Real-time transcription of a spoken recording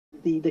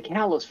The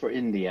catalyst for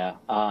India,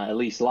 at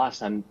least last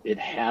time it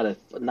had a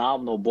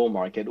phenomenal bull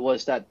market,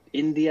 was that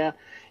India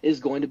is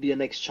going to be the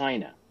next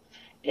China.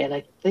 And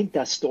I think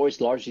that story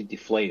is largely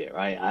deflated,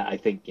 right? I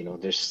think,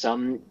 there's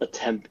some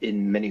attempt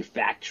in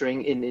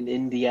manufacturing in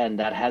India, and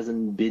that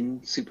hasn't been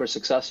super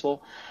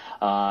successful.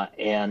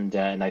 And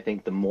I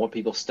think the more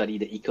people study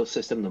the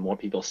ecosystem, the more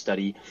people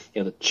study,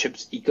 the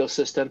chips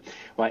ecosystem,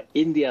 right?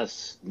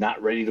 India's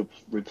not ready to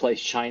replace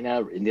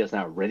China. India's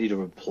not ready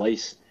to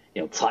replace,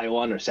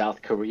 Taiwan or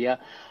South Korea.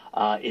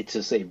 It's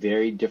just a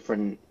very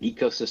different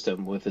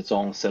ecosystem with its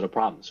own set of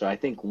problems. So I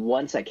think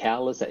once that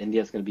catalyst that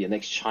India is going to be the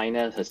next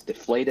China has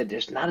deflated,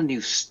 there's not a new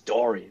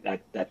story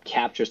that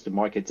captures the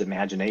market's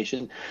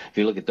imagination. If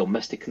you look at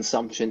domestic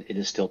consumption, it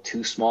is still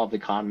too small of the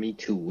economy,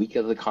 too weak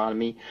of the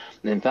economy.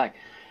 And in fact,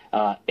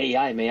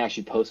 AI may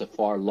actually pose a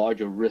far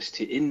larger risk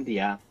to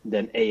India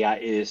than AI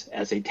is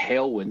as a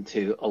tailwind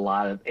to a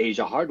lot of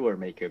Asia hardware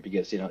maker,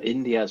 because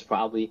India is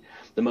probably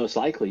the most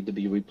likely to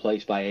be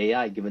replaced by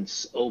AI, given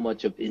so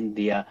much of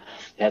India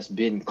has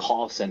been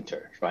call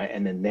center, right?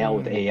 And then now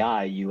with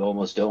AI, you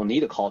almost don't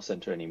need a call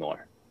center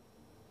anymore.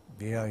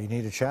 Yeah, you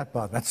need a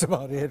chatbot. That's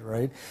about it,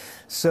 right?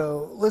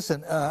 So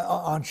listen,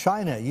 on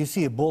China, you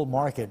see a bull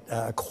market,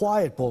 a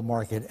quiet bull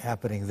market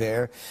happening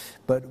there.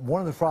 But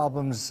one of the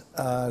problems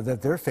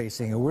that they're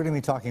facing, and we're going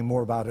to be talking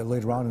more about it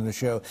later on in the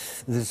show,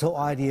 is this whole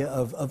idea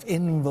of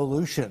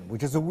involution,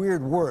 which is a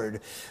weird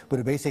word,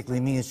 but it basically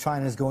means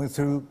China is going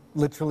through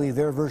literally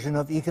their version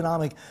of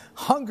economic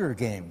Hunger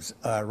Games,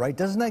 right?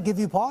 Doesn't that give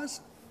you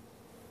pause?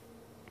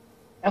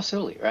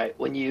 Absolutely, right?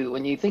 When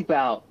you think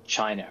about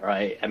China,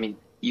 right? I mean,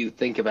 you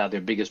think about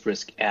their biggest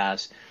risk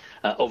as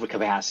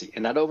overcapacity,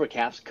 and that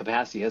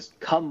overcapacity has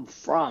come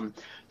from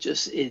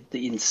just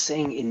the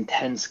insane,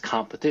 intense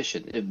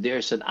competition. If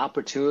there's an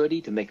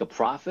opportunity to make a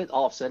profit,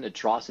 all of a sudden it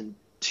draws in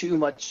too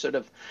much sort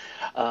of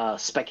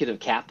speculative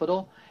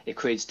capital. It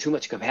creates too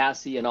much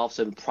capacity, and all of a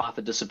sudden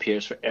profit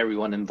disappears for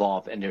everyone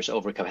involved, and there's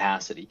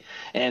overcapacity.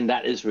 And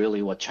that is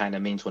really what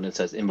China means when it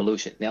says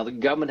involution. Now, the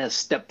government has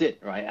stepped in,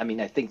 right? I mean,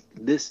 I think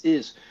this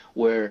is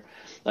where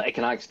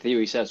economics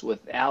theory says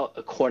without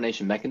a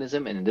coordination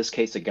mechanism, and in this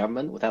case,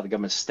 without the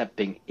government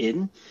stepping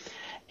in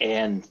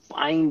and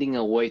finding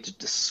a way to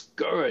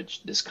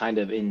discourage this kind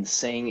of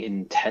insane,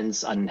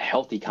 intense,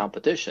 unhealthy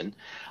competition,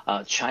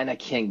 China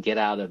can't get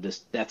out of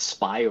that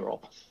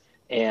spiral.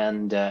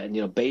 And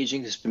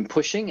Beijing has been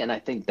pushing, and I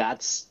think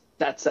that's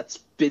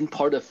been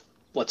part of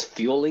what's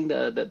fueling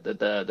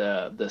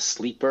the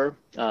sleeper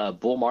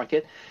bull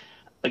market.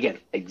 Again,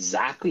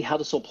 exactly how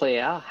this will play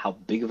out, how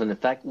big of an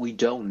effect, we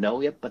don't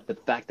know yet. But the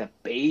fact that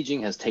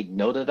Beijing has taken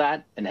note of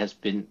that and has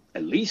been,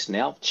 at least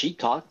now, cheap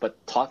talk,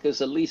 but talk is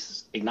at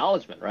least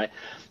acknowledgement, right?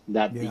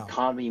 That the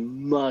economy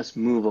must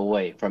move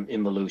away from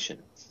involution,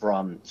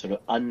 from sort of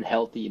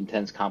unhealthy,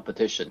 intense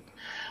competition.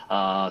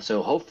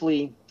 So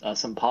hopefully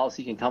some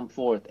policy can come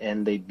forth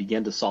and they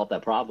begin to solve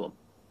that problem,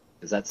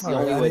 because that's the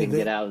only way to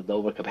get out of the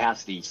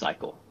overcapacity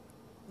cycle.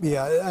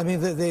 Yeah, I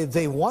mean,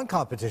 they want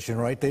competition,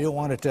 right? They don't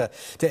want it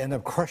to end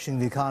up crushing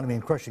the economy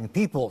and crushing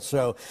people.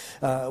 So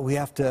we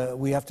have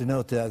to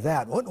note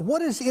that. What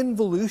does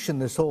involution,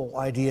 this whole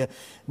idea,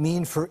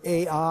 mean for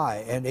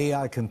AI and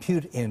AI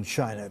compute in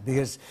China?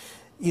 Because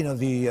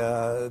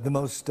the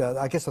most,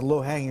 I guess, the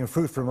low-hanging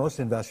fruit for most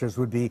investors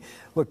would be,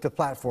 look, the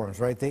platforms,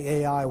 right? The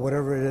AI,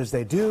 whatever it is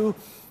they do,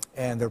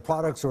 and their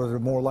products, or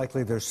more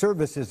likely their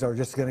services, are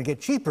just going to get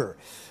cheaper,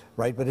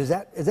 right? But is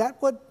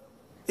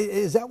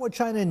that what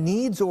China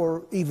needs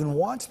or even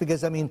wants?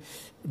 Because, I mean,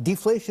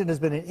 deflation has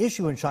been an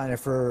issue in China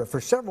for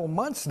several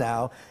months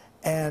now.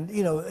 And,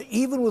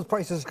 even with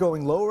prices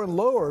going lower and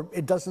lower,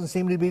 it doesn't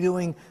seem to be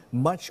doing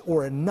much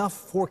or enough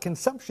for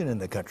consumption in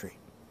the country.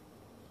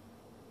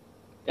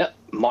 Yeah,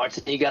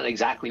 Martin, you got it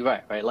exactly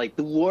right? Like,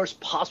 the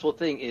worst possible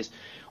thing is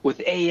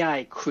with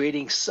AI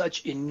creating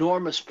such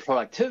enormous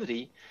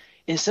productivity,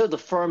 instead of the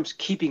firms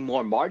keeping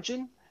more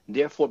margin,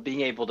 therefore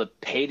being able to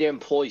pay their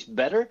employees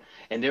better,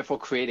 and therefore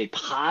create a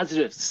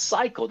positive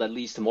cycle that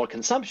leads to more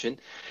consumption,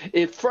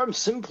 if firms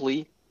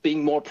simply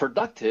being more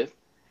productive,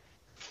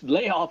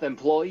 lay off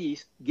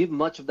employees, give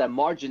much of that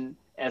margin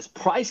as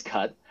price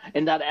cut,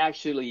 and that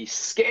actually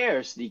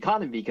scares the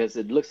economy because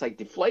it looks like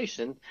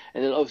deflation,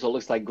 and it also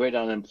looks like greater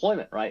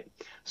unemployment, right?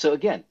 So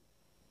again,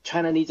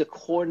 China needs a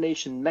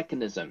coordination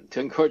mechanism to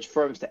encourage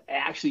firms to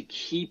actually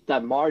keep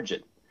that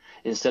margin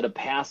instead of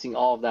passing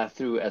all of that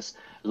through as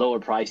lower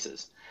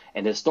prices.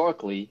 And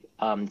historically,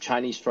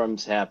 Chinese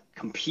firms have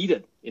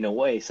competed in a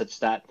way such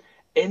that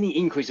any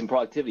increase in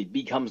productivity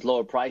becomes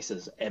lower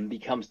prices and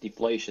becomes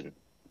deflation.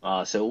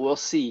 So we'll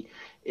see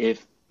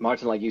if,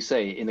 Martin, like you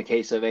say, in the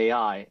case of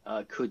AI,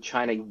 could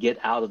China get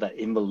out of that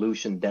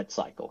involution debt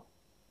cycle?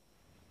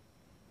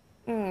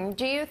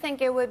 Do you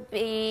think it would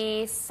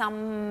be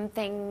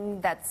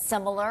something that's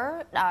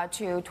similar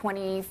to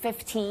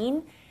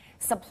 2015?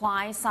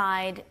 Supply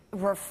side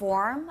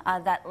reform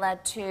that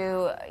led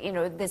to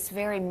this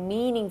very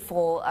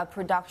meaningful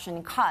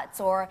production cuts,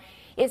 or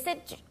is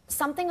it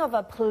something of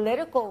a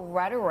political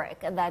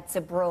rhetoric that's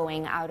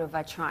brewing out of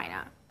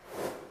China?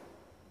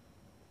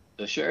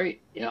 So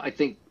Sherry, I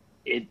think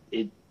it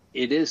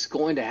is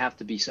going to have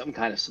to be some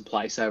kind of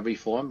supply side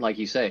reform, like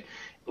you say.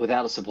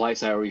 Without a supply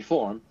side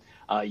reform,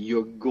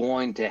 you're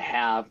going to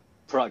have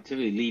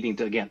productivity leading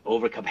to, again,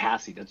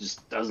 overcapacity that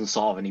just doesn't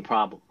solve any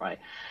problem, right?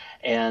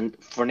 And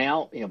for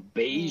now,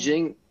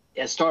 Beijing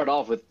has started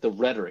off with the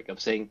rhetoric of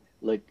saying,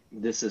 look,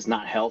 this is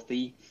not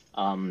healthy.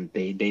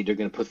 They're going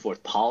to put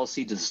forth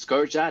policy to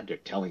discourage that. They're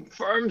telling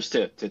firms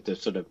to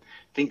sort of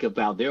think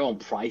about their own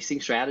pricing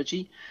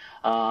strategy.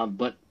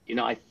 But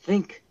I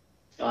think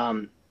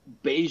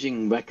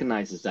Beijing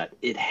recognizes that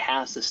it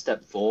has to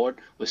step forward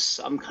with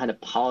some kind of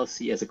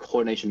policy as a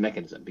coordination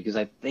mechanism, because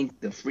I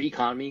think the free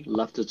economy,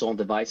 left to its own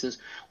devices,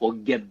 will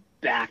get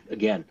back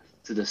again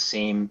to the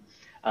same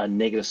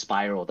negative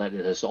spiral that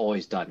it has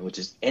always done, which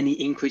is any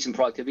increase in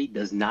productivity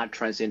does not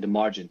translate into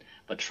margin,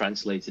 but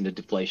translates into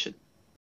deflation.